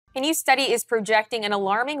new study is projecting an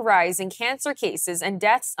alarming rise in cancer cases and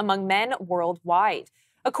deaths among men worldwide.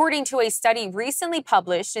 According to a study recently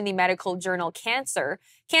published in the medical journal Cancer,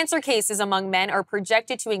 cancer cases among men are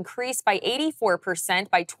projected to increase by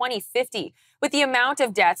 84% by 2050, with the amount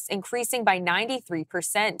of deaths increasing by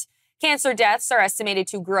 93%. Cancer deaths are estimated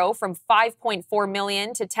to grow from 5.4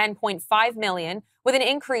 million to 10.5 million, with an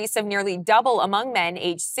increase of nearly double among men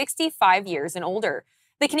aged 65 years and older.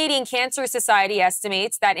 The Canadian Cancer Society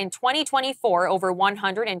estimates that in 2024, over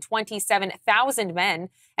 127,000 men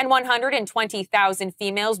and 120,000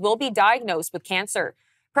 females will be diagnosed with cancer.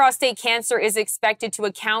 Prostate cancer is expected to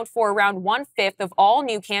account for around 1/5 of all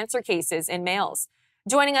new cancer cases in males.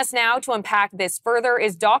 Joining us now to unpack this further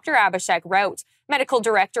is Dr. Abhishek Raut, Medical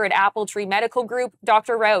Director at Appletree Medical Group.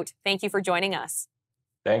 Dr. Raut, thank you for joining us.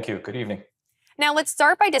 Thank you. Good evening. Now, let's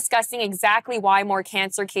start by discussing exactly why more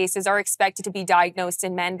cancer cases are expected to be diagnosed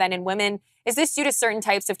in men than in women. Is this due to certain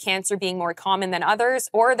types of cancer being more common than others,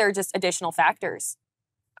 or are there just additional factors?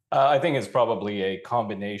 I think it's probably a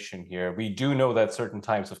combination here. We do know that certain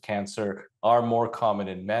types of cancer are more common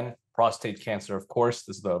in men. Prostate cancer, of course,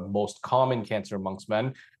 is the most common cancer amongst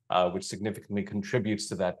men, which significantly contributes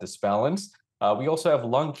to that disbalance. We also have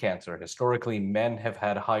lung cancer. Historically, men have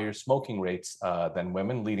had higher smoking rates than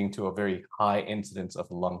women, leading to a very high incidence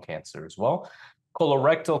of lung cancer as well.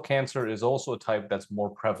 Colorectal cancer is also a type that's more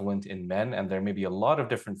prevalent in men, and there may be a lot of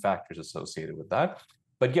different factors associated with that.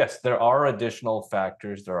 But yes, there are additional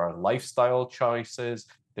factors. There are lifestyle choices,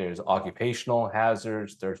 there's occupational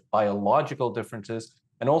hazards, there's biological differences,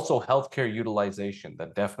 and also healthcare utilization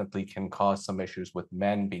that definitely can cause some issues with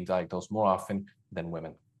men being diagnosed more often than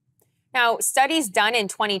women. Now, studies done in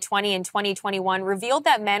 2020 and 2021 revealed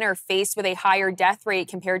that men are faced with a higher death rate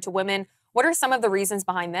compared to women. What are some of the reasons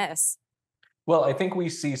behind this? Well, I think we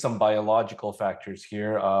see some biological factors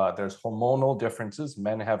here. There's hormonal differences.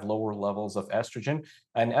 Men have lower levels of estrogen,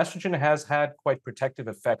 and estrogen has had quite protective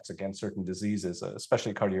effects against certain diseases,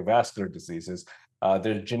 especially cardiovascular diseases.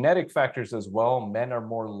 There's genetic factors as well. Men are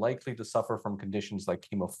more likely to suffer from conditions like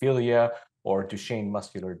hemophilia or Duchenne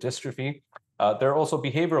muscular dystrophy. There are also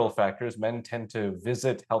behavioral factors. Men tend to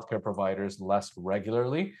visit healthcare providers less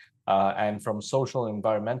regularly. And from social and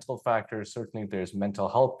environmental factors, certainly there's mental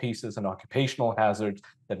health pieces and occupational hazards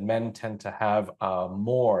that men tend to have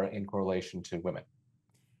more in correlation to women.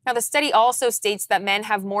 Now, the study also states that men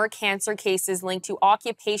have more cancer cases linked to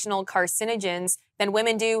occupational carcinogens than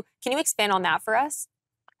women do. Can you expand on that for us?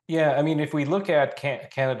 Yeah, I mean, if we look at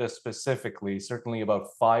Canada specifically, certainly about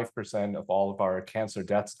 5% of all of our cancer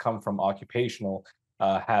deaths come from occupational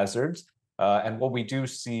hazards. And what we do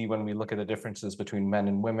see when we look at the differences between men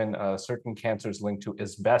and women, certain cancers linked to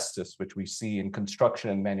asbestos, which we see in construction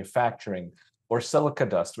and manufacturing, or silica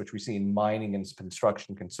dust, which we see in mining and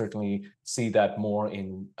construction, can certainly see that more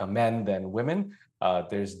in men than women.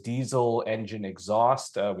 There's diesel engine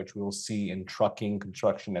exhaust, which we'll see in trucking,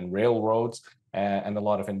 construction, and railroads, and a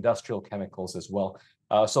lot of industrial chemicals as well.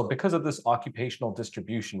 So because of this occupational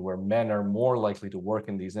distribution, where men are more likely to work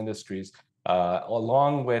in these industries,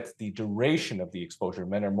 along with the duration of the exposure,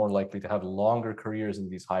 men are more likely to have longer careers in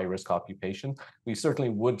these high-risk occupations. We certainly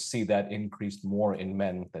would see that increased more in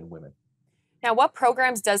men than women. Now, what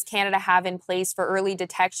programs does Canada have in place for early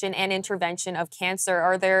detection and intervention of cancer?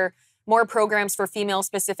 Are there more programs for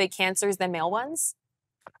female-specific cancers than male ones?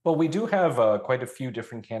 Well, we do have quite a few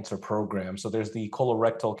different cancer programs. So there's the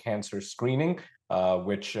colorectal cancer screening,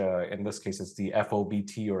 which in this case is the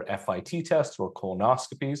FOBT or FIT tests or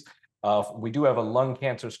colonoscopies. We do have a lung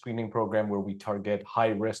cancer screening program where we target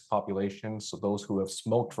high-risk populations. So those who have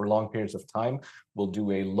smoked for long periods of time will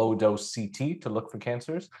do a low-dose CT to look for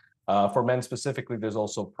cancers. For men specifically, there's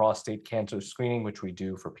also prostate cancer screening, which we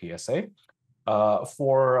do for PSA.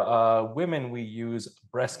 For women, we use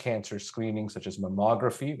breast cancer screening, such as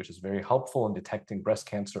mammography, which is very helpful in detecting breast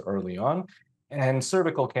cancer early on, and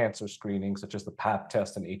cervical cancer screening, such as the PAP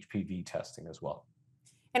test and HPV testing as well.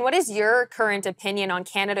 And what is your current opinion on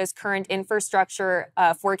Canada's current infrastructure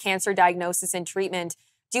for cancer diagnosis and treatment?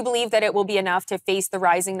 Do you believe that it will be enough to face the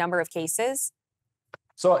rising number of cases?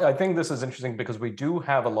 So I think this is interesting because we do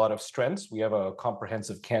have a lot of strengths. We have a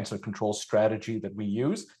comprehensive cancer control strategy that we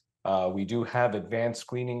use. We do have advanced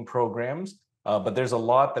screening programs, but there's a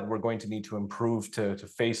lot that we're going to need to improve to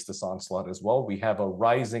face this onslaught as well. We have a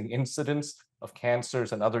rising incidence of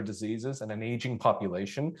cancers and other diseases and an aging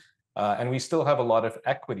population. And we still have a lot of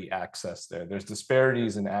equity access there. There's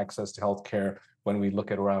disparities in access to healthcare when we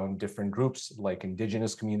look at around different groups like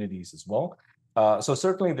Indigenous communities as well. So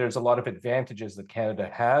certainly there's a lot of advantages that Canada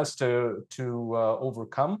has to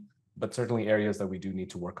overcome, but certainly areas that we do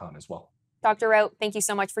need to work on as well. Dr. Raut, thank you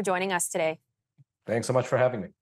so much for joining us today. Thanks so much for having me.